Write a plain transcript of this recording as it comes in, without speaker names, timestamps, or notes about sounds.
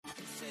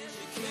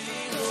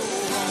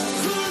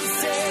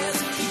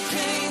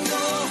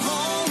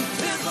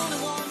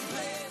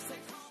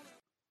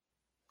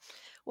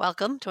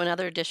Welcome to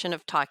another edition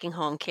of Talking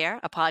Home Care,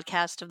 a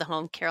podcast of the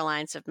Home Care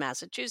Alliance of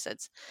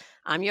Massachusetts.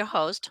 I'm your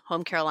host,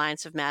 Home Care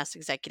Alliance of Mass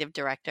Executive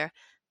Director,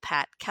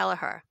 Pat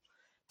Kelleher.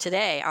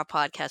 Today, our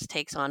podcast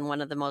takes on one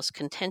of the most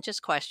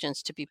contentious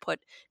questions to be put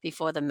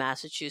before the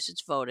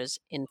Massachusetts voters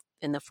in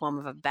the form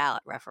of a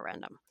ballot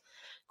referendum.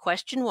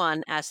 Question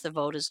 1 asks the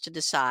voters to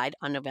decide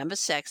on November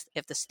 6th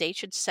if the state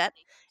should set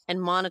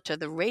and monitor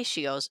the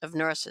ratios of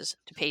nurses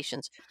to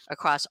patients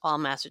across all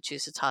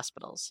Massachusetts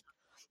hospitals.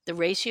 The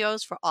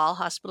ratios for all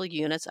hospital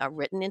units are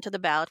written into the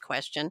ballot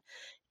question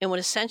and would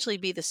essentially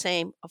be the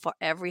same for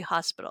every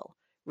hospital,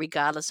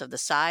 regardless of the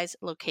size,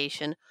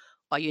 location,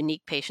 or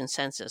unique patient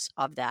census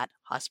of that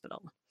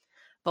hospital.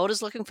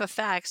 Voters looking for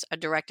facts are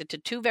directed to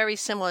two very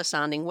similar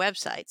sounding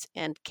websites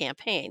and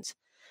campaigns.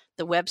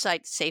 The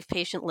website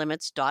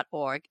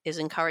safepatientlimits.org is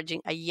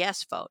encouraging a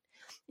yes vote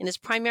and is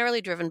primarily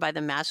driven by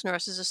the Mass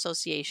Nurses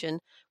Association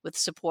with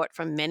support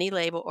from many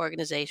labor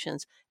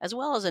organizations as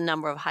well as a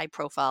number of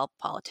high-profile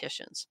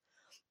politicians.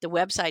 The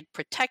website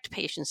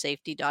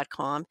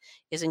protectpatientsafety.com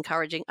is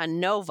encouraging a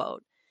no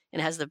vote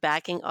and has the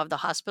backing of the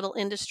hospital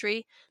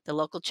industry, the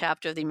local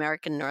chapter of the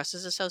American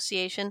Nurses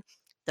Association,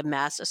 the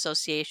Mass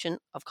Association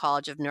of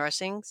College of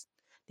Nursing,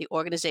 the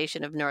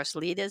Organization of Nurse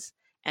Leaders,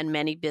 and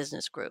many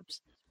business groups.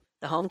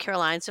 The Home Care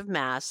Alliance of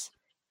Mass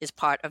is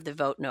part of the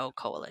Vote No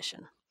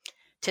Coalition.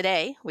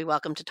 Today, we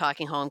welcome to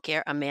Talking Home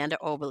Care Amanda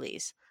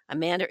Oberlies.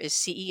 Amanda is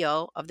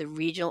CEO of the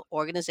Regional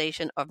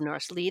Organization of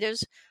Nurse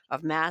Leaders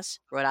of Mass,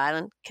 Rhode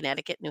Island,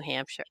 Connecticut, New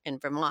Hampshire, and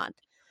Vermont.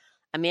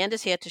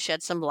 Amanda's here to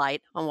shed some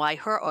light on why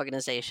her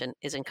organization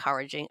is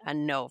encouraging a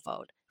no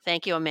vote.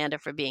 Thank you, Amanda,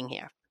 for being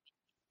here.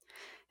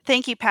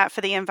 Thank you, Pat,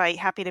 for the invite.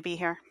 Happy to be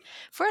here.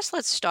 First,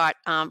 let's start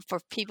for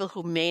people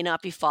who may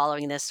not be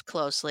following this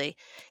closely.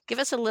 Give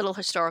us a little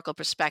historical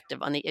perspective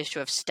on the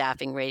issue of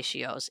staffing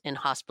ratios in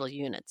hospital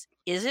units.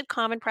 Is it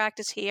common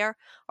practice here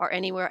or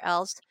anywhere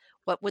else?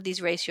 What would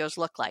these ratios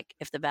look like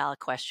if the ballot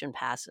question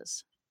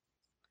passes?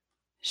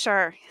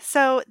 Sure.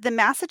 So, the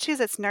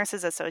Massachusetts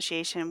Nurses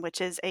Association, which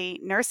is a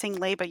nursing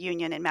labor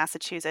union in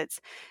Massachusetts,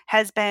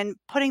 has been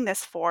putting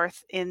this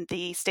forth in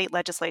the state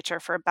legislature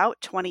for about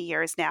 20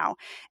 years now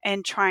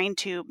and trying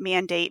to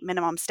mandate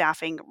minimum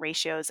staffing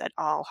ratios at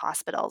all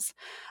hospitals.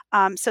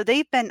 So,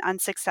 they've been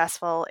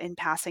unsuccessful in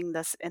passing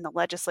this in the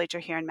legislature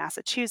here in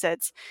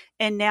Massachusetts,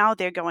 and now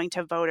they're going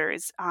to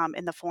voters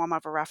in the form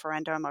of a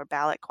referendum or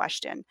ballot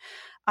question.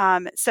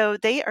 So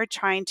they are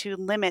trying to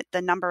limit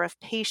the number of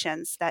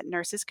patients that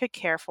nurses could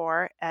care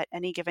for at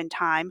any given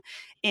time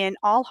in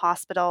all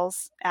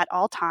hospitals at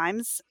all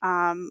times.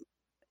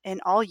 In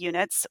all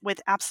units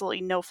with absolutely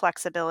no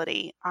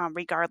flexibility,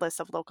 regardless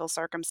of local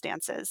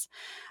circumstances.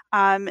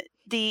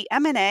 The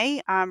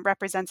MNA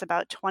represents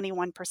about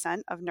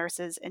 21% of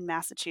nurses in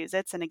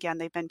Massachusetts, and again,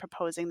 they've been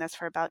proposing this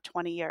for about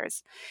 20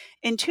 years.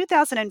 In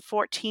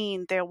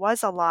 2014, there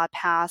was a law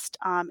passed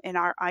in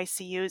our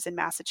ICUs in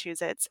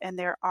Massachusetts, and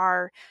there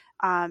are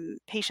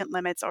patient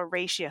limits or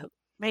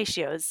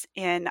ratios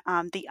in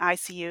the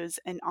ICUs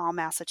in all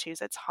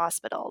Massachusetts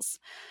hospitals.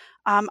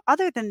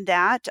 Other than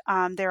that,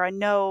 there are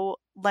no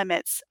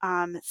limits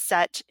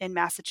set in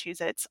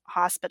Massachusetts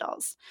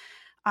hospitals.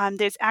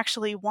 There's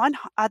actually one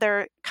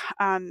other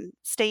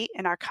state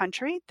in our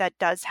country that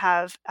does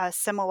have a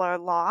similar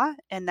law,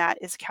 and that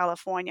is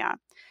California.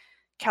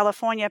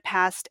 California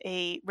passed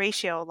a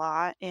ratio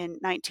law in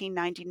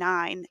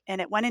 1999,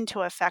 and it went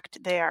into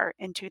effect there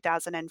in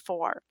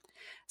 2004.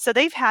 So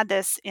they've had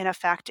this in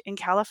effect in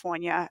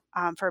California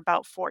for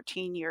about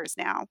 14 years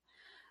now.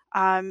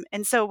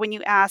 And so when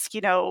you ask,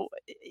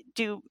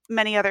 do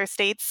many other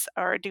states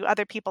or do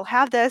other people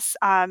have this?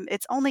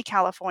 It's only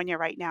California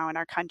right now in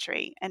our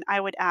country. And I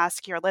would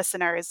ask your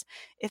listeners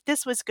if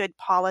this was good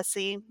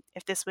policy,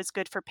 if this was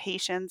good for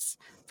patients,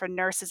 for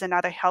nurses and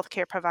other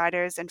healthcare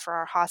providers, and for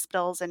our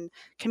hospitals and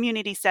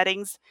community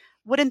settings,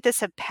 wouldn't this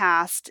have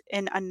passed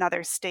in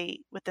another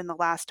state within the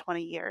last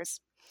 20 years?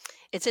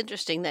 It's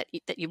interesting that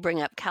you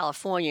bring up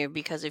California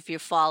because if you're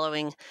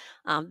following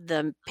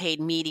the paid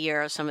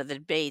media or some of the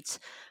debates,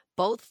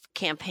 both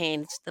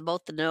campaigns,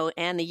 both the no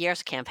and the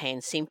yes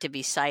campaigns, seem to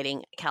be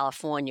citing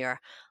California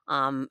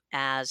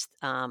as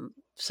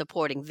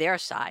supporting their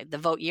side. The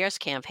Vote Yes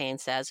campaign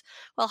says,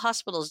 well,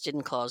 hospitals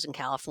didn't close in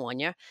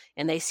California,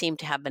 and they seem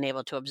to have been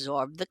able to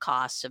absorb the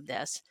costs of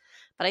this.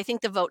 But I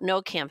think the Vote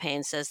No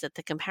campaign says that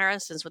the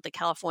comparisons with the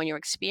California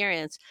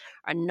experience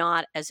are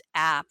not as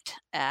apt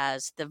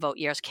as the Vote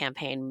Yes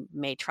campaign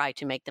may try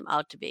to make them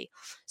out to be.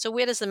 So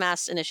where does the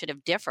Mass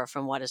Initiative differ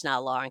from what is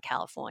now law in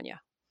California?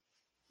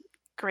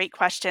 Great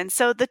question.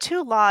 So the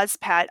two laws,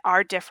 Pat,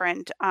 are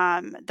different.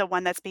 The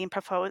one that's being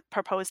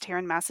proposed here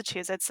in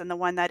Massachusetts and the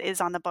one that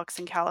is on the books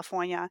in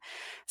California.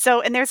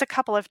 And there's a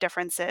couple of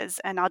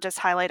differences, and I'll just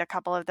highlight a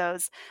couple of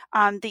those.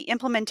 The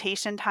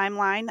implementation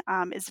timeline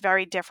is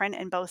very different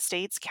in both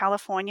states.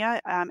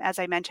 California, as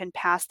I mentioned,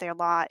 passed their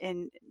law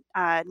in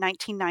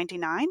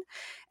 1999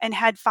 and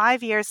had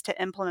 5 years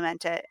to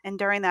implement it. And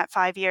during that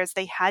 5 years,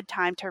 they had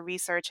time to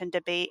research and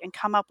debate and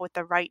come up with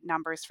the right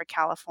numbers for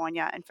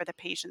California and for the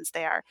patients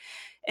there.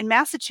 In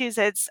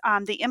Massachusetts,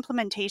 the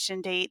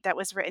implementation date that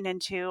was written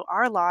into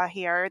our law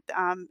here,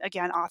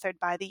 again authored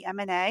by the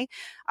MNA,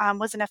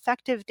 was an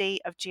effective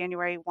date of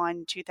January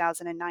 1,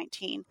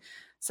 2019.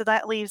 So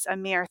that leaves a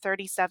mere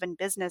 37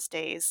 business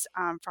days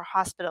for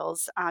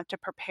hospitals to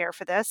prepare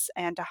for this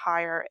and to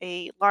hire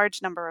a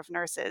large number of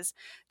nurses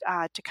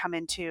to come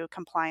into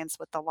compliance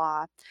with the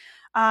law.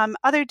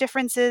 Other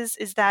differences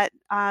is that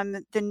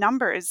the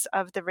numbers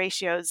of the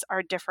ratios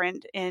are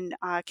different in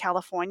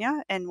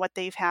California and what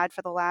they've had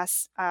for the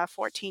last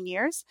 14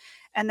 years,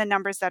 and the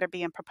numbers that are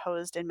being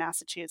proposed in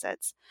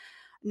Massachusetts.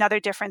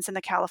 Another difference in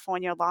the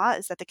California law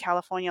is that the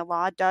California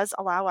law does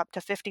allow up to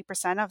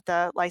 50% of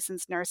the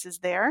licensed nurses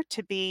there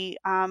to be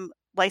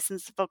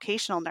licensed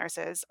vocational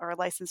nurses or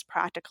licensed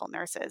practical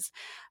nurses,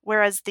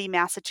 whereas the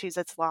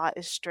Massachusetts law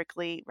is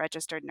strictly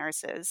registered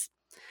nurses.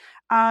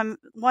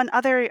 One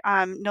other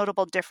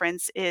notable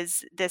difference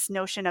is this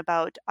notion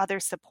about other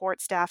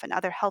support staff and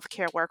other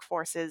healthcare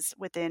workforces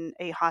within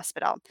a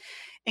hospital.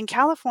 In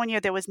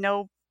California, there was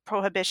no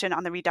prohibition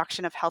on the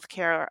reduction of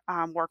healthcare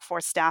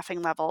workforce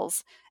staffing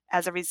levels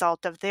as a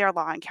result of their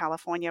law in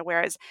California,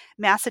 whereas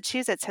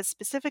Massachusetts has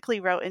specifically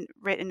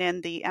written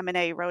in, the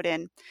MNA wrote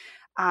in,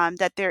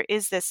 that there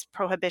is this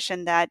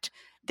prohibition that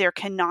there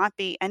cannot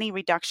be any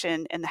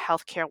reduction in the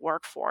healthcare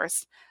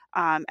workforce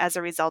as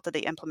a result of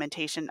the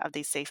implementation of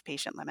these safe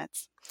patient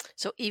limits.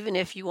 So even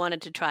if you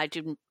wanted to try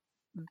to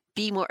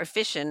be more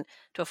efficient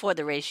to afford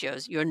the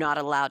ratios, you're not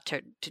allowed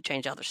to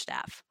change other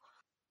staff.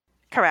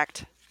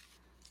 Correct.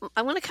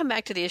 I want to come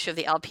back to the issue of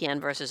the LPN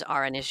versus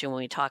RN issue when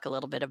we talk a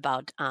little bit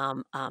about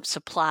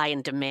supply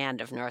and demand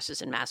of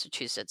nurses in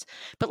Massachusetts.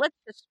 But let's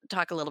just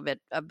talk a little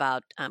bit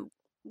about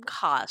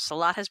costs. A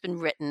lot has been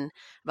written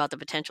about the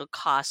potential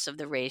costs of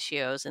the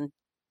ratios, and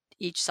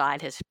each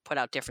side has put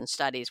out different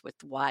studies with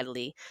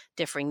widely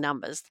differing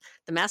numbers.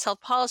 The Mass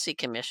Health Policy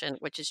Commission,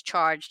 which is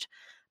charged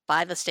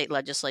by the state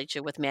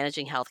legislature with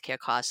managing healthcare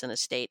costs in the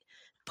state,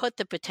 put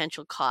the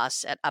potential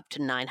costs at up to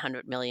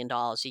 $900 million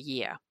a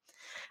year.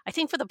 I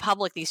think for the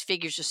public, these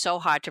figures are so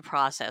hard to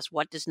process.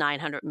 What does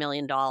 $900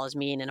 million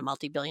mean in a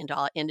multi-billion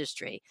dollar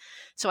industry?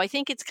 So I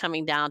think it's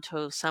coming down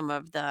to some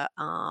of the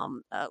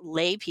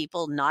lay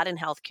people not in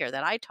healthcare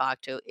that I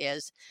talk to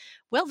is,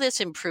 will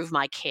this improve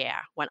my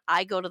care? When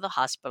I go to the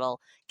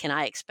hospital, can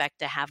I expect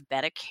to have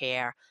better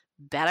care,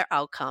 better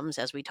outcomes,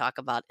 as we talk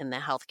about in the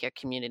healthcare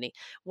community?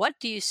 What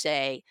do you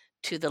say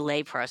to the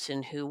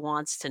layperson who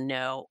wants to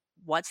know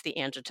what's the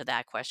answer to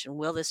that question?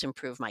 Will this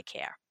improve my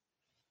care?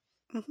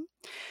 Mhm.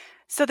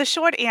 So the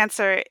short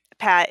answer,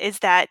 Pat, is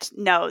that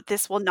no,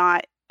 this will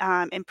not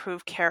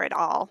improve care at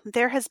all.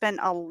 There has been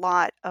a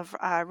lot of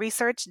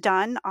research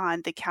done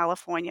on the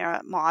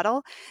California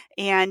model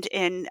and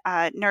in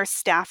nurse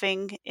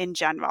staffing in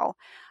general.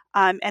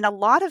 And a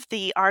lot of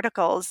the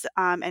articles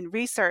and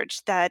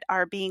research that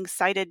are being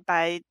cited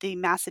by the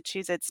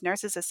Massachusetts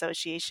Nurses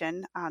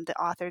Association, the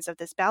authors of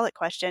this ballot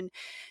question,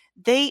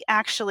 they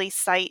actually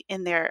cite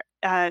in their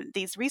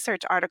these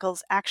research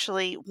articles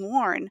actually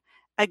warn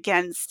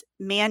against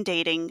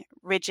mandating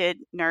rigid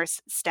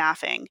nurse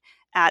staffing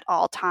at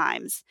all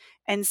times.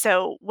 And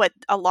so what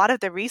a lot of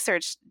the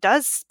research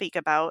does speak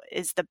about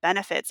is the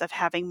benefits of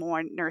having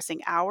more nursing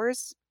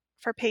hours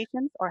for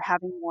patients or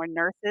having more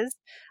nurses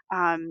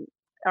um,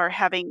 or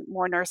having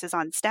more nurses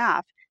on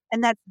staff.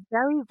 And that's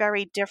very,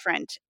 very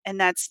different. And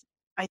that's,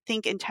 I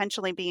think,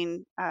 intentionally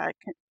being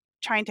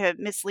trying to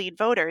mislead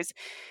voters.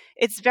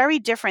 It's very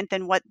different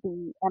than what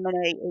the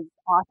MNA is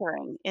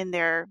authoring in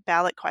their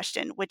ballot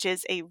question, which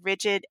is a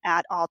rigid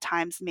at all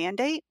times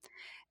mandate.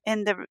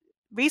 And the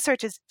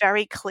research is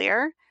very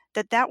clear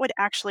that that would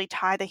actually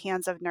tie the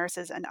hands of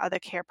nurses and other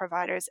care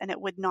providers, and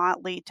it would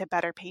not lead to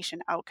better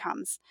patient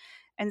outcomes.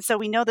 And so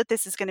we know that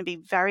this is going to be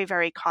very,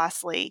 very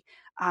costly,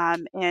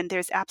 and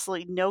there's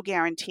absolutely no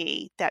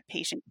guarantee that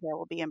patient care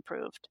will be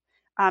improved.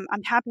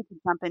 I'm happy to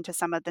jump into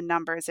some of the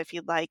numbers if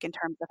you'd like in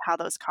terms of how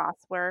those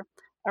costs were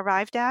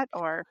arrived at,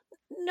 or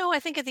No, I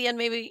think at the end,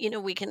 maybe,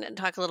 we can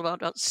talk a little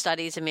about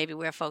studies and maybe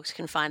where folks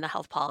can find the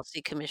Health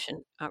Policy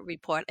Commission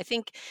report. I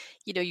think,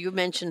 you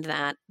mentioned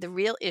that the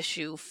real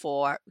issue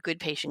for good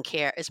patient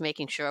care is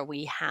making sure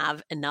we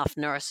have enough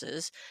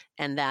nurses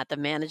and that the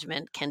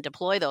management can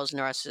deploy those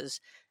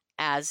nurses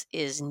as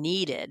is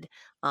needed,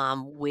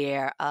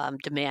 where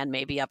demand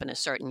may be up in a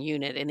certain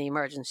unit in the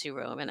emergency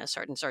room, in a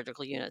certain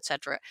surgical unit, et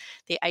cetera.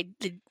 The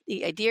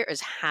idea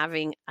is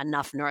having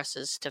enough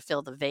nurses to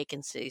fill the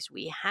vacancies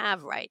we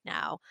have right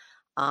now.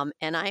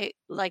 And I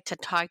like to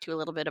talk to you a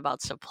little bit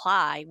about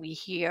supply. We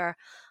hear,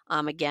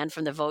 again,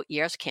 from the Vote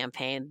Yes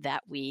campaign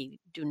that we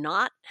do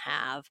not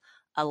have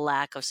a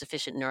lack of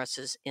sufficient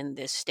nurses in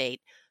this state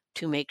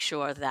to make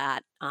sure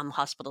that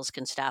hospitals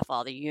can staff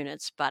all the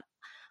units. But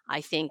I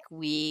think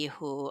we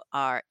who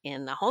are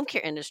in the home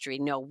care industry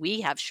know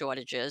we have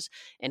shortages,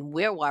 and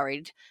we're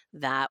worried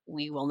that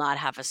we will not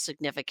have a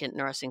significant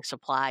nursing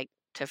supply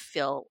to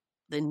fill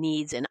the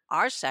needs in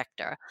our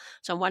sector.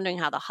 So I'm wondering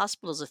how the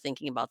hospitals are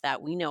thinking about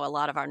that. We know a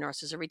lot of our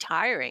nurses are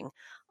retiring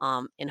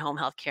in home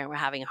health care, and we're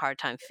having a hard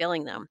time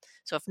filling them.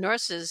 So if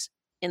nurses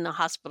in the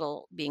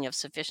hospital being of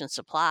sufficient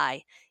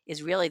supply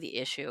is really the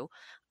issue.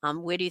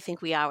 Where do you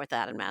think we are with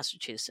that in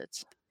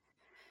Massachusetts?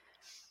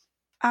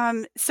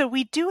 So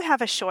we do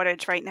have a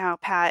shortage right now,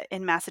 Pat,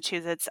 in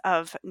Massachusetts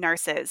of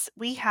nurses.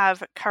 We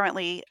have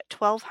currently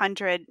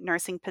 1,200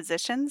 nursing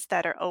positions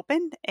that are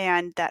open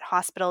and that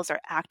hospitals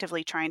are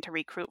actively trying to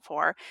recruit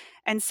for.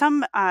 And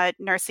some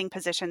nursing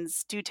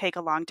positions do take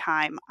a long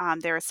time.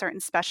 There are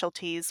certain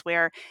specialties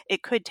where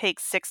it could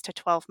take 6 to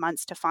 12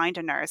 months to find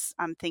a nurse.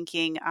 I'm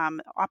thinking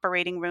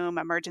operating room,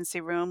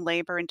 emergency room,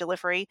 labor and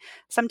delivery.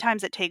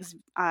 Sometimes it takes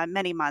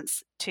many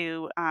months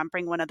to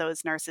bring one of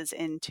those nurses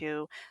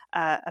into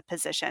a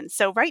position.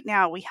 So right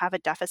now we have a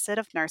deficit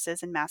of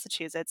nurses in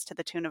Massachusetts to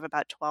the tune of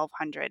about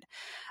 1,200.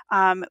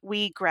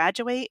 We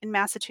graduate in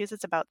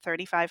Massachusetts about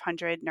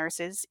 3,500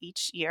 nurses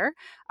each year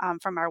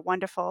from our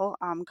wonderful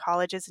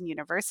colleges and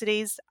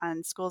universities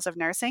and schools of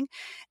nursing.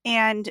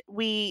 And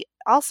we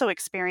also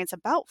experience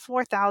about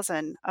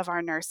 4,000 of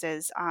our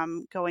nurses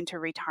go into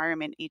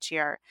retirement each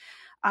year.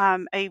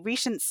 A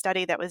recent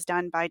study that was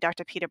done by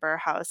Dr. Peter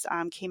Burhouse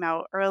came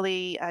out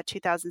early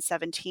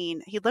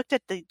 2017. He looked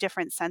at the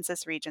different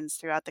census regions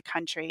throughout the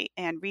country,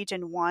 and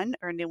Region 1,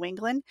 or New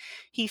England,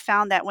 he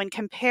found that when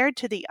compared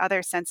to the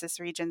other census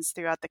regions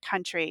throughout the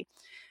country,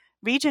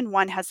 Region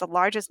 1 has the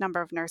largest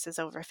number of nurses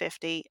over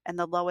 50 and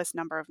the lowest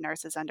number of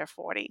nurses under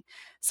 40.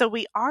 So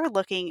we are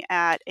looking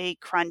at a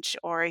crunch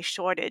or a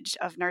shortage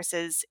of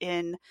nurses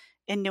in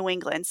New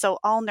England. So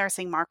all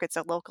nursing markets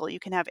are local. You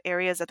can have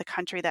areas of the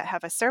country that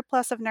have a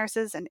surplus of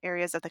nurses and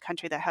areas of the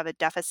country that have a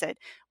deficit.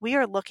 We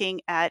are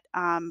looking at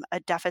a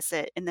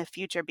deficit in the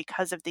future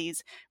because of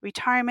these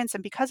retirements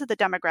and because of the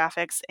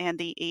demographics and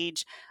the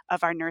age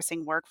of our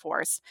nursing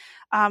workforce.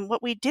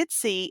 What we did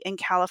see in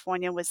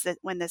California was that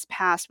when this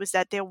passed was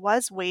that there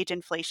was wage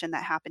inflation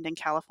that happened in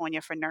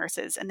California for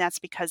nurses, and that's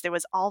because there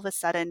was all of a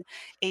sudden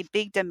a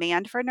big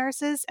demand for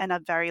nurses and a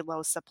very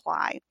low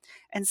supply.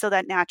 And so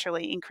that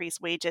naturally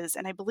increased wages.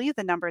 And I believe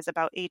the number is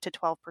about 8 to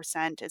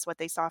 12% is what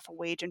they saw for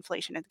wage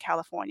inflation in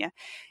California.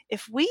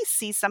 If we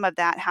see some of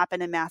that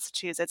happen in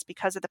Massachusetts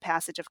because of the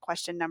passage of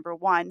question number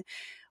one,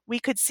 we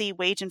could see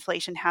wage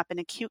inflation happen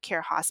in acute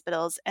care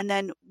hospitals. And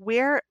then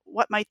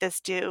what might this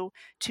do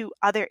to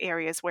other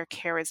areas where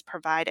care is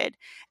provided?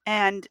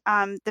 And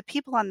the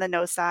people on the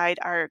no side,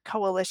 our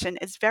coalition,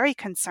 is very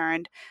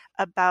concerned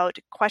about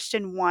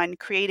question one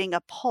creating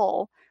a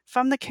pull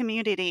from the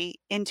community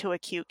into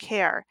acute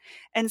care.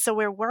 And so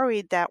we're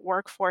worried that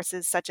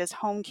workforces such as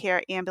home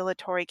care,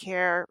 ambulatory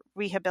care,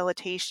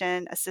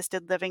 rehabilitation,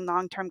 assisted living,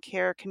 long term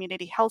care,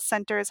 community health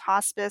centers,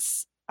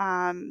 hospice,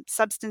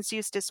 substance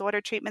use disorder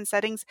treatment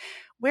settings,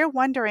 we're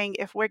wondering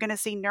if we're going to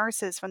see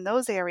nurses from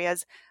those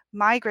areas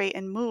migrate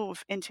and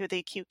move into the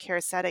acute care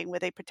setting where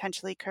they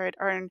potentially could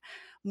earn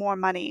more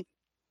money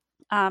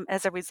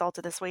as a result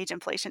of this wage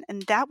inflation.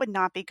 And that would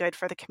not be good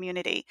for the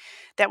community.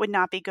 That would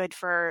not be good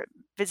for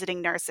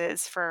visiting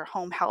nurses, for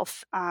home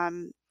health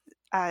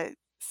uh,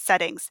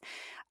 settings.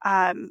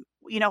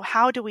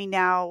 How do we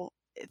now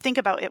think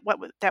about it,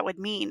 that would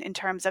mean in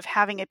terms of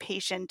having a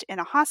patient in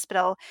a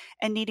hospital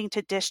and needing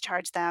to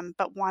discharge them,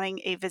 but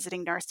wanting a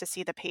visiting nurse to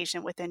see the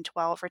patient within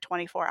 12 or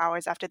 24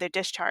 hours after their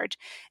discharge.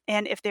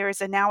 And if there is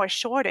now a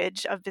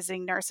shortage of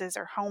visiting nurses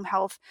or home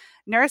health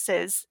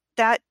nurses,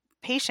 that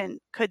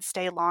patient could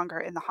stay longer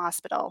in the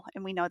hospital.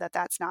 And we know that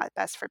that's not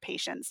best for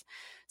patients.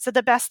 So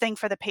the best thing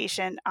for the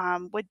patient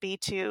would be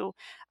to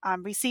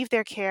receive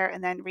their care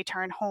and then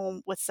return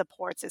home with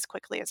supports as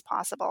quickly as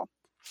possible.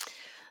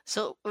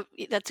 So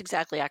that's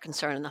exactly our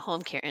concern in the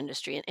home care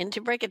industry. And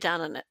to break it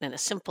down in a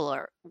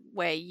simpler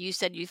way, you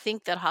said you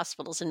think that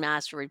hospitals in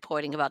Mass are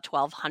reporting about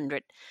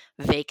 1,200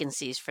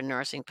 vacancies for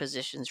nursing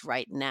positions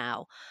right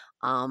now.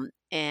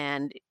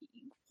 And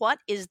what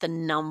is the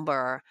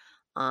number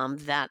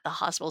that the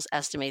hospitals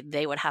estimate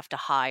they would have to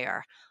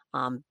hire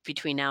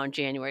between now and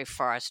January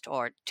 1st,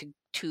 or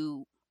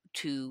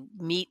to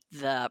meet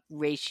the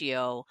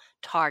ratio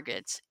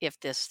targets if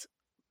this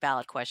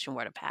ballot question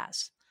were to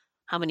pass?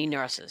 How many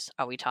nurses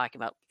are we talking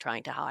about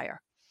trying to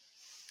hire?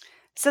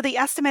 So the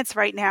estimates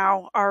right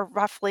now are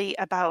roughly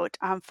about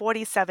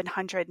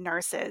 4,700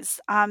 nurses.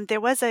 There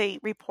was a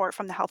report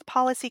from the Health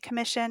Policy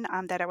Commission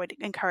that I would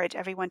encourage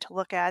everyone to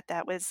look at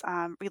that was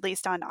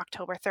released on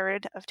October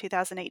 3rd of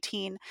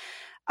 2018.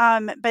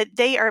 But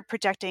they are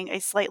projecting a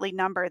slightly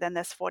number than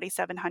this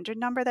 4,700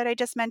 number that I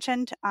just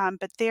mentioned.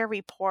 But their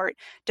report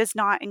does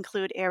not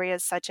include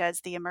areas such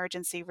as the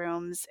emergency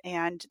rooms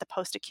and the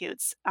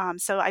post-acutes.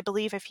 So I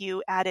believe if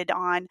you added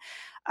on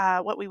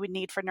what we would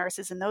need for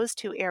nurses in those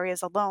two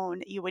areas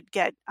alone, you would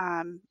get,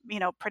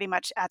 pretty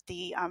much at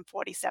the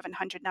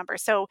 4,700 number.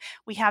 So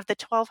we have the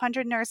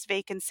 1,200 nurse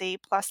vacancy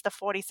plus the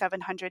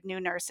 4,700 new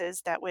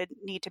nurses that would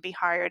need to be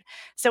hired.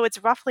 So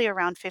it's roughly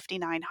around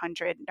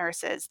 5,900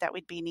 nurses that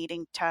we'd be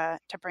needing to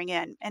bring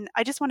in. And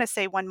I just want to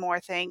say one more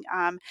thing.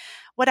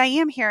 What I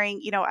am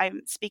hearing,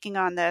 I'm speaking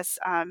on this,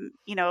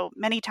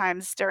 many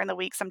times during the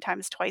week,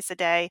 sometimes twice a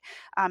day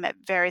at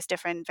various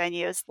different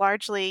venues.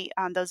 Largely,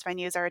 those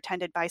venues are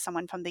attended by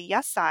someone from the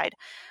yes side.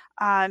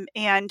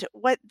 And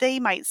what they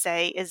might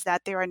say is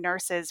that there are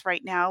nurses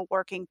right now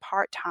working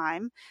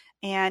part-time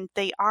and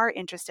they are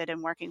interested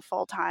in working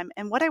full time.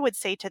 And what I would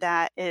say to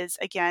that is,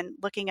 again,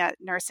 looking at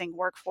nursing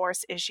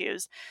workforce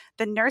issues,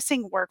 the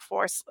nursing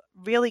workforce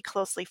really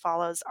closely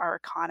follows our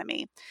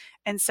economy.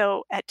 And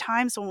so at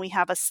times when we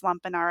have a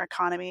slump in our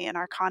economy and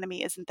our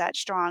economy isn't that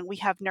strong, we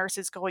have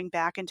nurses going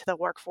back into the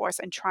workforce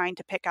and trying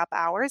to pick up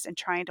hours and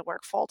trying to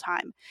work full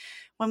time.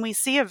 When we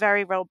see a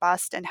very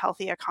robust and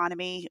healthy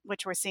economy,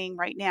 which we're seeing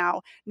right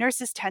now,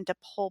 nurses tend to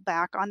pull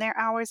back on their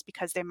hours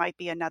because there might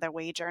be another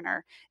wage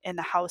earner in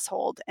the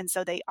household. And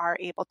so they are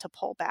able to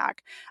pull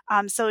back.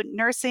 So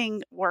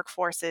nursing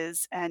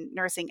workforces and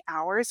nursing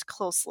hours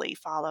closely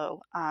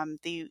follow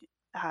the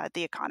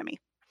economy.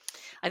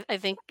 I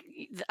think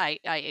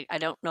I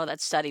don't know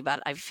that study,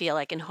 but I feel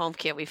like in home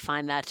care we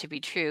find that to be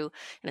true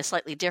in a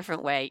slightly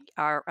different way.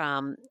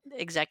 Our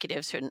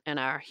executives and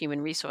our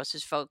human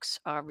resources folks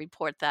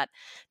report that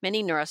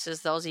many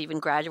nurses, those even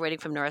graduating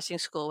from nursing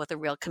school with a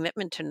real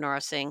commitment to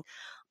nursing,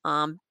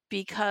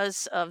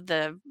 because of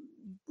the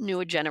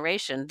newer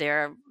generation,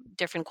 their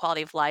different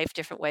quality of life,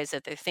 different ways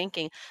that they're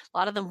thinking. A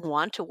lot of them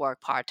want to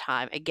work part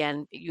time.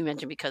 Again, you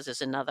mentioned because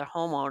there's another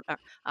homeowner,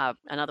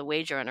 another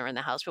wage earner in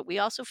the house, but we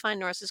also find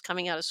nurses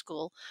coming out of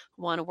school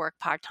who want to work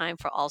part time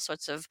for all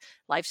sorts of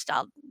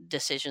lifestyle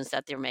decisions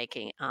that they're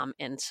making.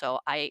 And so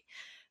I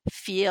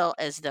feel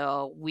as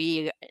though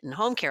we in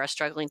home care are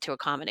struggling to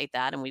accommodate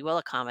that, and we will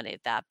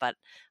accommodate that. But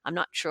I'm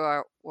not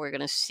sure we're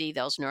going to see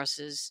those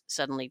nurses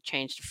suddenly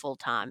change to full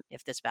time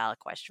if this ballot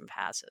question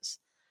passes.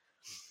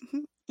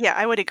 Mhm. Yeah,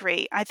 I would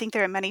agree. I think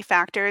there are many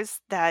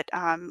factors that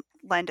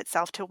lend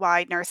itself to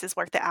why nurses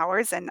work the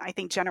hours, and I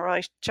think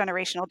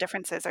generational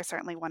differences are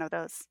certainly one of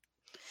those.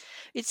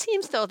 It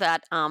seems, though,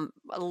 that a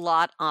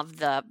lot of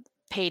the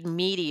paid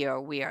media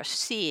we are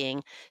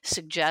seeing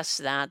suggests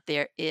that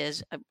there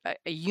is a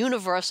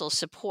universal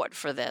support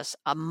for this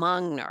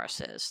among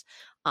nurses.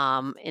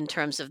 In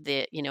terms of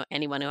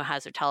anyone who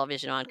has their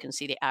television on can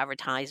see the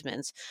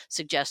advertisements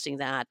suggesting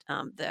that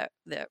the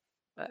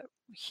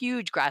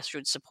huge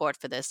grassroots support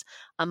for this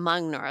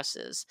among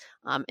nurses.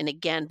 And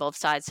again, both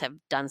sides have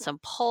done some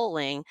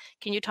polling.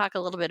 Can you talk a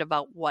little bit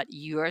about what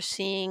you're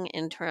seeing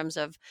in terms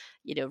of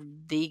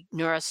the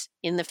nurse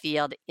in the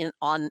field in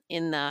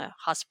the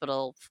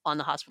hospital on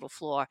the hospital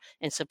floor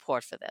in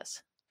support for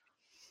this?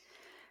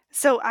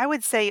 So I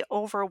would say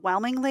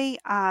overwhelmingly,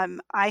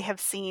 I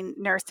have seen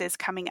nurses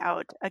coming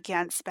out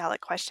against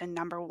ballot question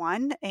number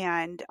one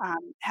and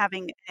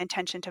having an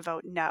intention to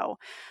vote no.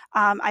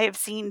 I have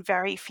seen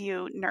very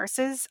few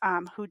nurses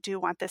who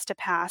do want this to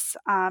pass.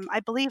 I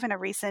believe in a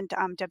recent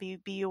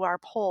WBUR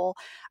poll,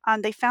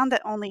 they found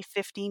that only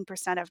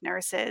 15% of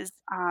nurses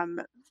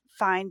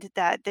find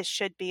that this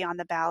should be on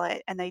the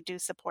ballot and they do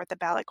support the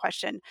ballot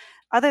question.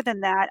 Other than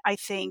that, I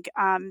think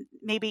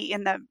maybe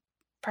in the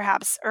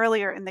perhaps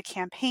earlier in the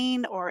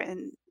campaign or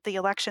in the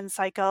election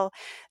cycle,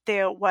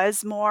 there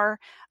was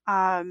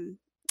um,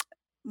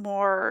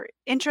 more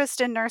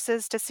interest in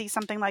nurses to see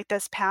something like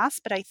this pass.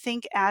 But I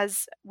think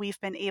as we've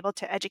been able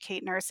to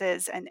educate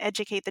nurses and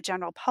educate the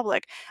general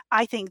public,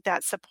 I think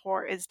that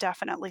support is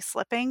definitely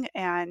slipping.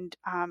 And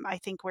I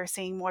think we're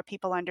seeing more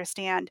people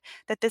understand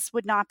that this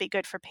would not be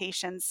good for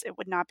patients, it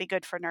would not be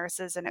good for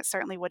nurses, and it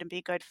certainly wouldn't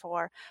be good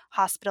for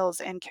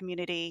hospitals and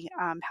community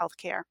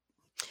healthcare.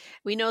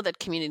 We know that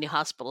community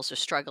hospitals are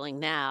struggling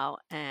now,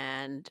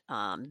 and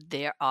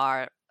there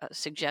are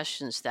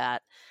suggestions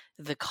that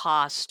the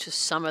cost to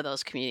some of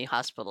those community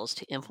hospitals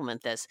to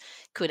implement this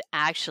could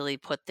actually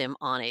put them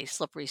on a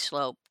slippery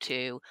slope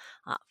to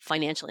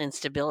financial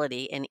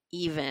instability and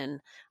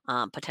even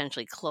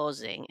potentially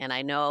closing. And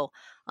I know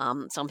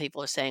some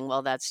people are saying,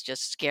 well, that's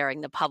just scaring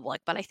the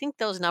public, but I think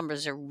those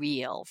numbers are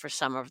real for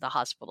some of the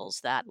hospitals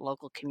that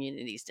local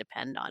communities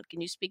depend on.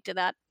 Can you speak to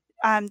that?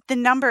 The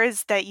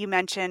numbers that you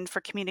mentioned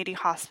for community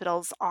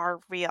hospitals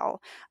are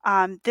real.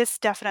 This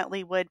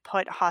definitely would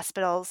put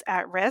hospitals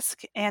at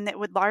risk, and it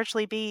would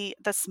largely be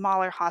the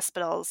smaller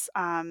hospitals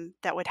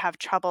that would have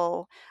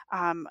trouble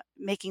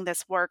making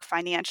this work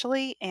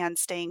financially and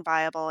staying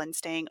viable and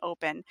staying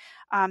open.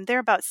 There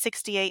are about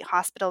 68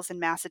 hospitals in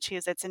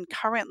Massachusetts, and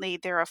currently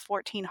there are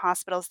 14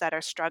 hospitals that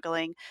are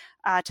struggling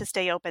to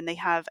stay open. They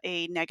have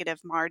a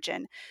negative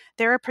margin.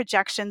 There are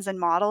projections and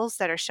models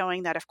that are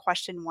showing that if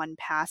question one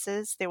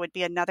passes, there would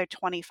be another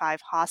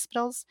 25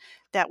 hospitals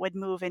that would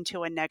move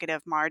into a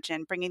negative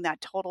margin, bringing that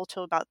total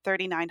to about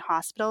 39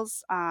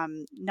 hospitals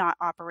not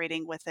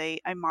operating with a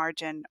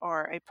margin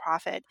or a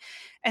profit.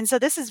 And so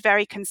this is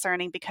very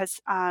concerning because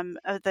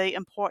of the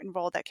important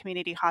role that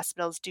community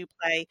hospitals do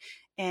play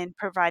in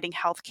providing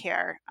health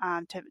care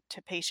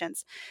to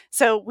patients.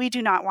 So we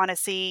do not want to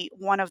see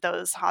one of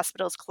those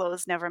hospitals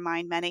close, never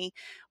mind many.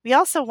 We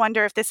also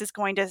wonder if this is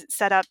going to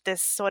set up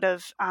this sort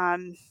of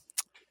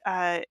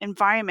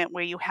environment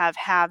where you have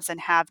haves and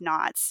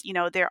have-nots.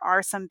 There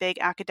are some big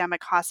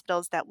academic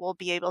hospitals that will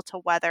be able to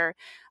weather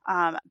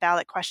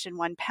ballot question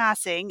one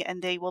passing,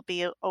 and they will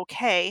be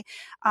okay.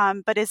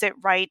 But is it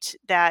right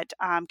that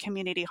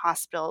community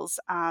hospitals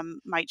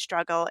might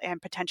struggle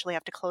and potentially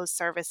have to close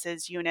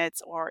services,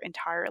 units, or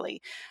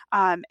entirely?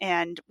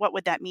 And what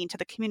would that mean to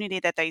the community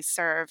that they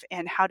serve?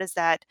 And how does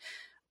that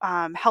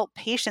help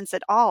patients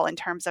at all in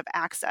terms of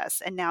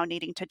access and now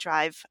needing to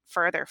drive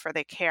further for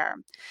their care?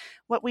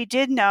 What we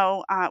did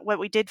know, what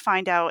we did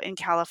find out in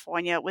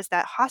California was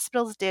that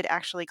hospitals did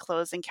actually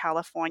close in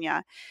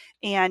California.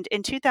 And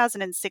in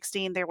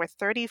 2016, there were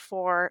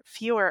 34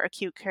 fewer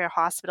acute care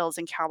hospitals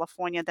in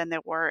California than there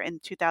were in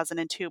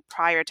 2002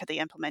 prior to the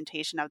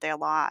implementation of their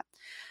law.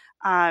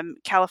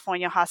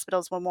 California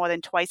hospitals were more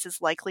than twice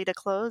as likely to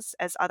close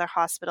as other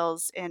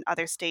hospitals in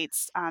other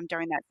states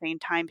during that same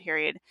time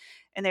period.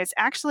 And there's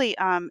actually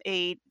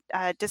a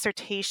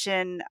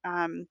dissertation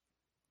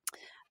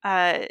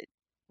uh,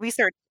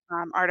 research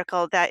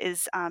article that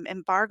is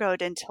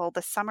embargoed until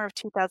the summer of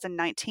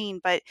 2019.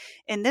 But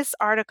in this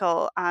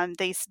article,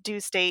 they do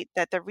state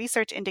that the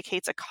research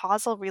indicates a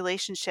causal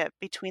relationship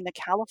between the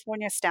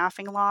California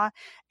staffing law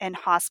and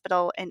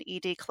hospital and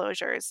ED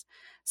closures.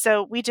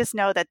 So we just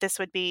know that this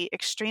would be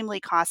extremely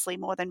costly,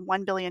 more than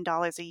 $1 billion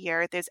a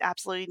year. There's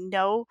absolutely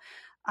no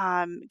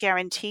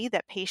guarantee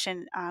that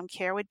patient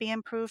care would be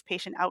improved,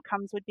 patient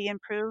outcomes would be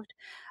improved.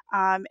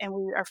 And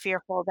we are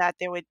fearful that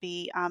there would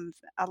be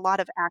a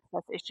lot of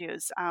access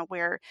issues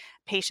where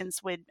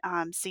patients would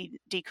see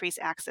decreased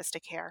access to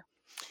care.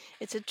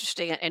 It's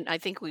interesting, and I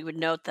think we would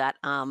note that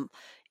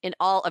in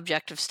all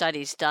objective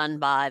studies done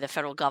by the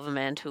federal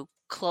government, who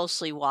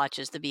closely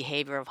watches the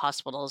behavior of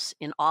hospitals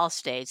in all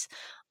states,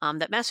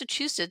 that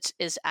Massachusetts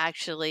is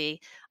actually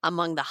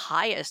among the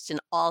highest in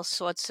all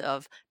sorts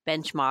of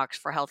benchmarks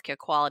for healthcare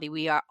quality.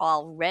 We are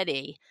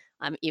already,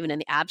 even in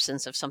the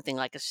absence of something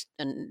like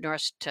a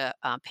nurse to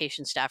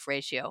patient staff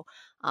ratio,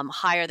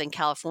 higher than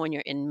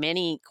California in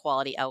many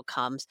quality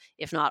outcomes,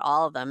 if not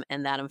all of them,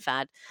 and that in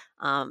fact,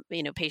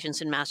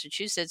 patients in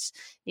Massachusetts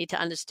need to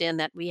understand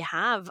that we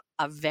have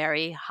a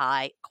very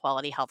high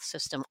quality health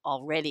system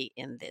already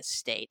in this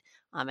state.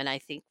 And I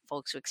think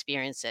folks who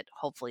experience it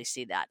hopefully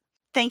see that.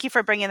 Thank you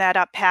for bringing that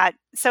up, Pat.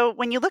 So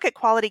when you look at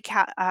quality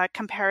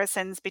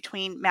comparisons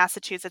between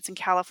Massachusetts and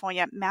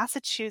California,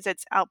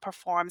 Massachusetts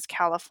outperforms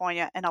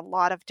California in a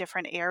lot of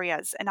different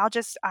areas. And I'll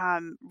just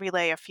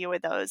relay a few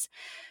of those.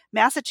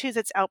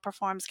 Massachusetts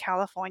outperforms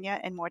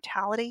California in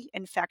mortality,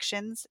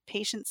 infections,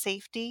 patient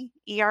safety,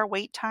 ER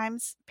wait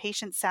times,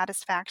 patient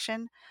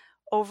satisfaction,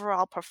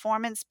 overall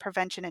performance,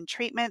 prevention and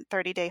treatment,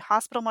 30-day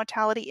hospital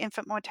mortality,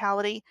 infant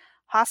mortality,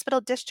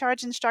 hospital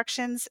discharge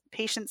instructions,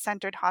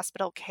 patient-centered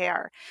hospital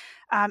care.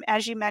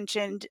 As you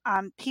mentioned,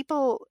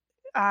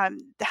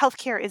 the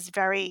healthcare is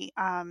very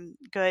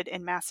good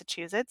in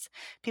Massachusetts.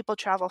 People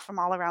travel from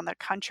all around the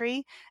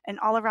country and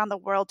all around the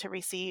world to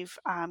receive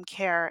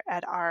care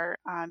at our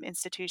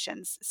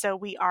institutions. So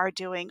we are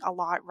doing a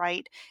lot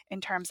right in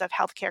terms of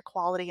healthcare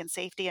quality and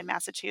safety in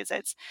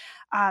Massachusetts.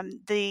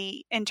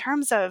 In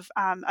terms of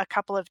a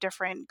couple of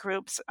different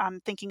groups,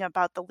 thinking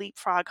about the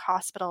Leapfrog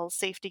Hospital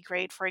Safety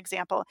Grade, for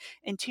example,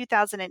 in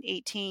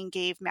 2018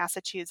 gave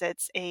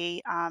Massachusetts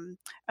a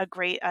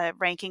great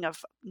ranking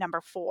of number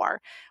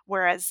 4,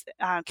 whereas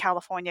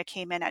California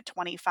came in at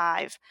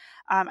 25.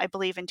 I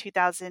believe in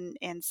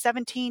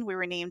 2017 we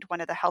were named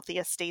one of the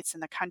healthiest states in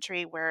the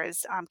country,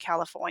 whereas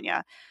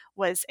California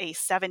was a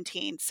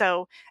 17.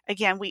 So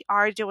again, we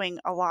are doing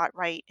a lot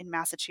right in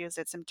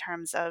Massachusetts in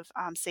terms of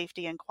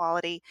safety and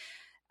quality,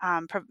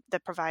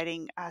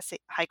 providing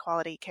high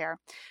quality care.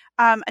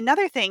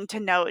 Another thing to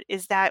note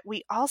is that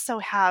we also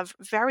have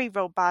very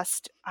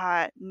robust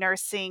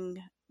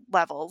nursing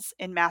levels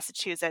in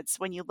Massachusetts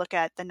when you look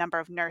at the number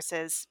of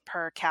nurses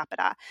per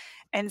capita.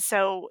 And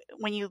so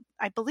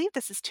I believe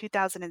this is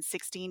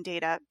 2016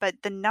 data, but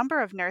the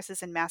number of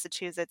nurses in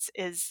Massachusetts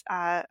is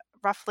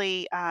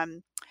roughly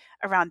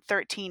around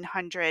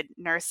 1,300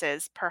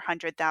 nurses per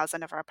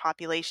 100,000 of our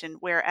population,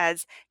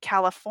 whereas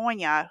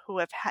California,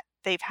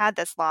 they've had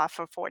this law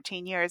for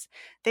 14 years,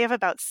 they have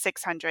about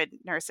 600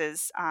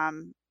 nurses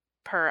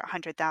per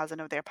 100,000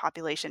 of their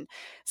population.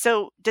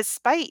 So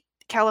despite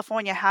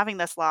California having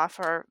this law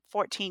for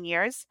 14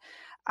 years,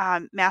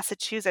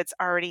 Massachusetts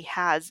already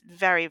has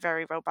very,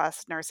 very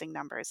robust nursing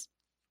numbers.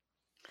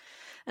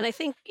 And I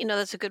think,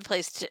 that's a good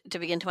place to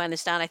begin to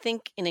understand. I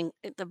think in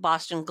the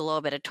Boston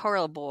Globe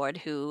editorial board,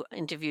 who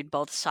interviewed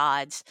both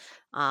sides,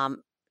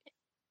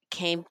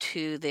 came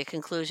to the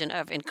conclusion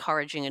of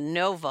encouraging a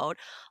no vote,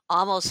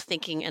 almost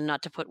thinking, and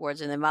not to put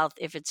words in their mouth,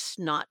 if it's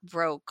not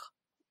broke,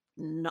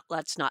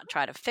 let's not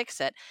try to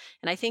fix it.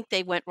 And I think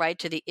they went right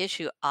to the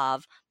issue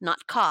of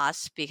not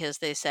costs, because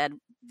they said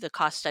the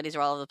cost studies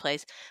are all over the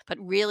place, but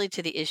really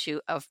to the issue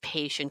of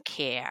patient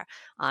care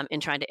in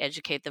trying to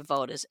educate the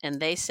voters. And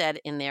they said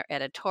in their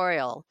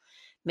editorial,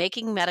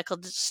 making medical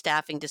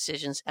staffing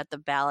decisions at the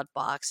ballot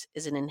box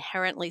is an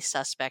inherently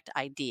suspect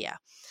idea.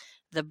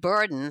 The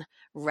burden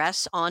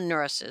rests on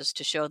nurses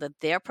to show that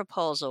their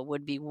proposal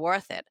would be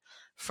worth it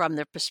from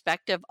the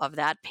perspective of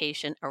that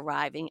patient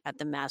arriving at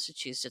the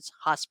Massachusetts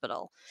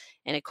hospital.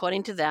 And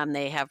according to them,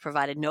 they have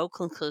provided no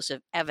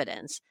conclusive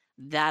evidence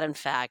that, in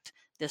fact,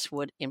 this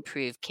would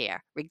improve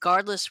care.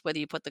 Regardless whether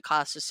you put the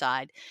cost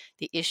aside,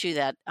 the issue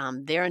that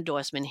their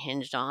endorsement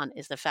hinged on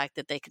is the fact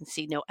that they can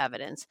see no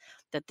evidence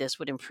that this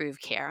would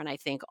improve care. And I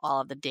think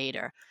all of the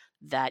data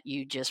that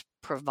you just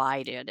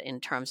provided in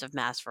terms of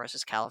Mass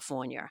versus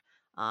California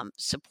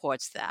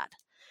supports that.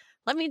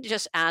 Let me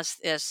just ask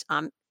this.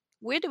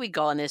 Where do we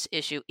go on this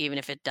issue, even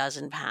if it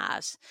doesn't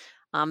pass?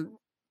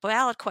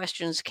 Ballot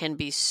questions can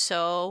be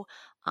so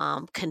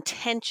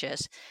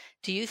contentious.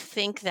 Do you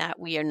think that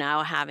we are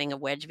now having a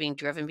wedge being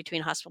driven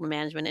between hospital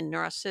management and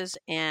nurses?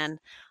 And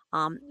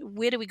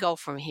where do we go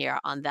from here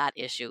on that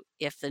issue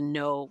if the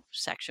no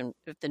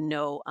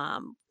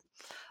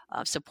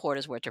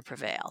supporters were to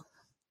prevail?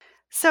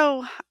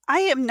 So I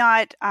am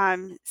not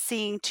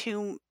seeing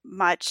too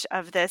much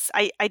of this.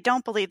 I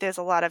don't believe there's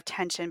a lot of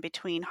tension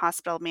between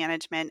hospital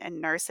management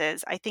and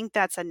nurses. I think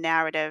that's a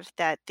narrative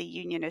that the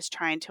union is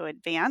trying to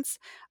advance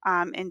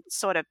in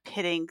sort of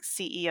pitting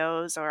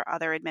CEOs or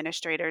other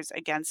administrators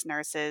against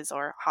nurses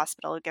or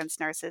hospital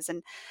against nurses.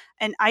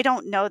 And I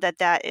don't know that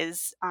that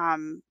is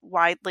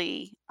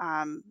widely,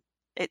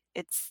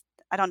 it's,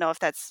 I don't know if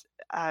that's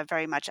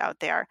very much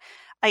out there.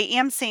 I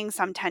am seeing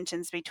some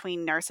tensions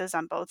between nurses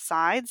on both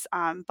sides.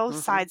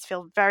 Both sides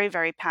feel very,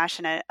 very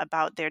passionate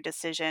about their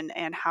decision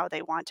and how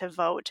they want to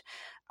vote.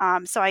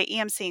 So I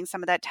am seeing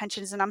some of that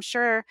tensions, and I'm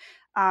sure,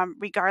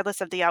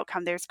 regardless of the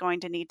outcome, there's going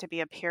to need to be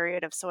a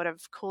period of sort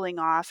of cooling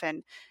off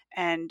and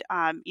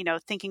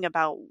thinking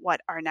about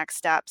what are next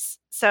steps.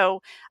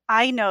 So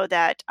I know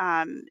that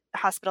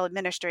hospital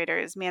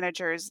administrators,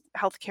 managers,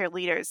 healthcare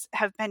leaders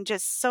have been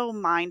just so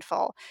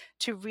mindful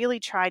to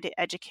really try to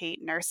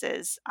educate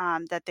nurses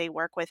that they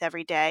work with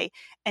every day,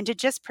 and to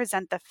just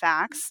present the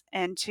facts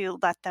and to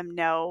let them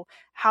know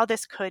how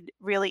this could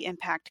really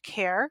impact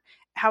care,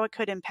 how it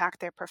could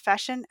impact their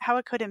profession, how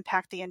it could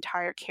impact the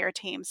entire care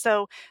team.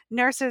 So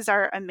nurses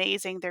are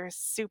amazing. They're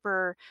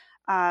super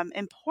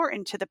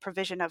important to the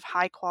provision of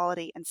high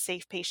quality and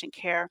safe patient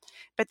care,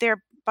 but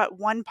they're but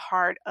one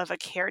part of a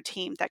care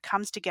team that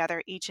comes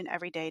together each and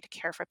every day to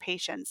care for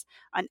patients.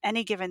 On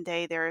any given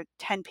day, there are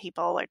 10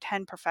 people or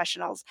 10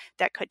 professionals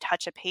that could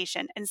touch a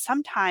patient. And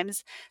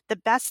sometimes the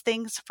best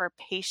things for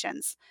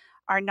patients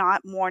are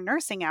not more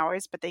nursing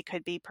hours, but they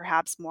could be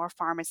perhaps more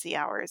pharmacy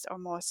hours or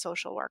more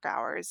social work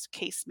hours,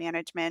 case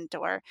management,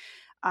 or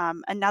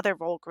another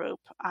role group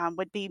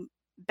would be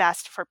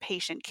best for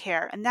patient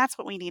care. And that's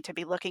what we need to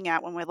be looking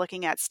at when we're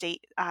looking at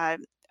state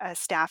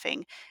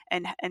staffing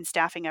and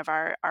staffing of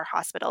our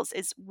hospitals,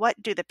 is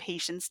what do the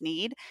patients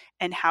need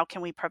and how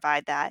can we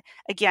provide that?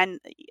 Again,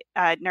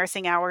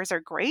 nursing hours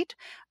are great,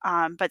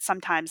 but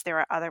sometimes there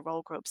are other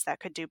role groups that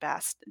could do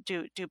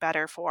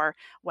better for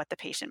what the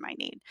patient might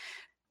need.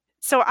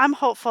 So I'm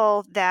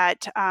hopeful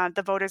that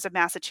the voters of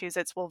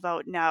Massachusetts will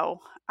vote no.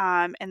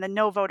 And the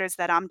no voters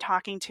that I'm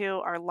talking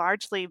to are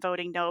largely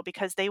voting no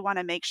because they want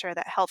to make sure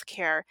that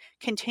healthcare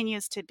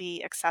continues to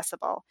be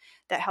accessible,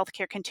 that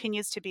healthcare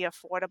continues to be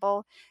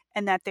affordable,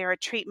 and that there are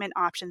treatment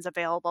options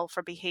available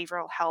for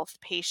behavioral health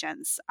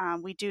patients.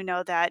 We do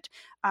know that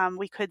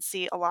we could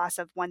see a loss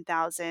of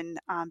 1,000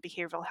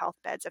 behavioral health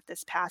beds if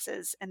this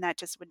passes, and that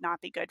just would not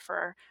be good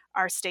for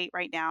our state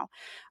right now.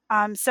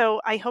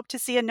 So I hope to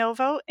see a no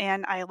vote,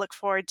 and I look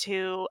forward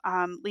to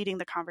leading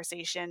the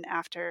conversation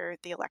after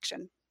the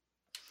election.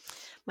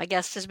 My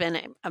guest has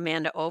been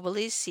Amanda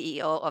Oberle,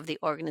 CEO of the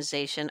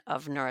Organization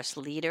of Nurse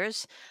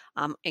Leaders,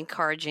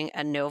 encouraging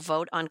a no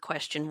vote on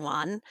question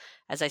 1.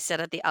 As I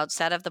said at the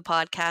outset of the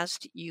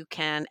podcast, you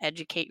can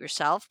educate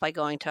yourself by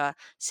going to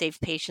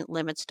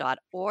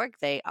safepatientlimits.org.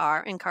 They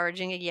are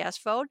encouraging a yes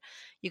vote.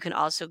 You can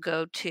also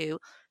go to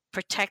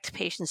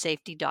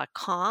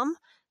protectpatientsafety.com.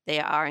 They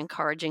are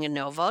encouraging a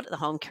no vote. The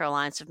Home Care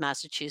Alliance of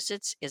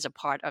Massachusetts is a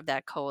part of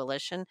that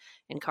coalition,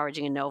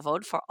 encouraging a no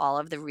vote for all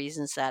of the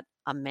reasons that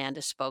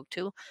Amanda spoke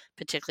to,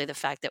 particularly the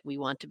fact that we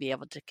want to be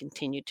able to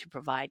continue to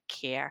provide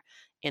care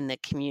in the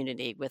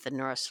community with a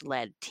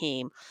nurse-led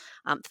team.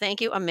 Thank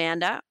you,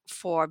 Amanda,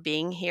 for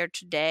being here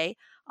today.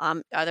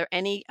 Are there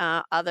any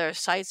other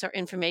sites or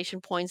information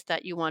points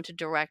that you want to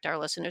direct our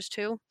listeners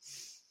to?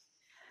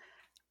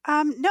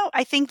 No,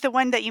 I think the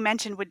one that you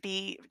mentioned would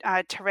be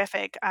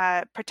terrific.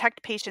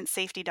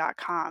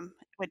 Protectpatientsafety.com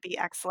would be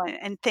excellent.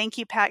 And thank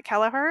you, Pat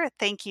Kelleher.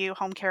 Thank you,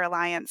 Home Care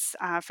Alliance,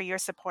 for your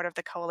support of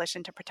the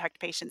Coalition to Protect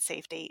Patient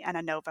Safety and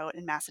a no vote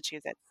in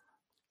Massachusetts.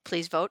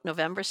 Please vote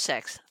November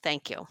 6th.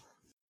 Thank you.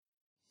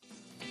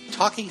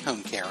 Talking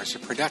Home Care is a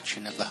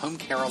production of the Home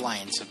Care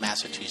Alliance of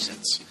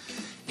Massachusetts.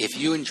 If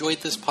you enjoyed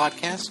this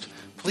podcast,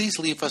 please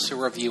leave us a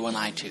review on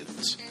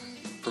iTunes.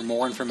 For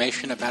more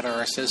information about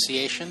our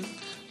association,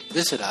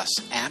 visit us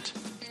at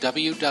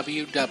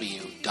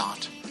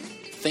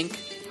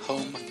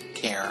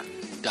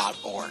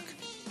www.thinkhomecare.org.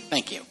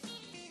 Thank you.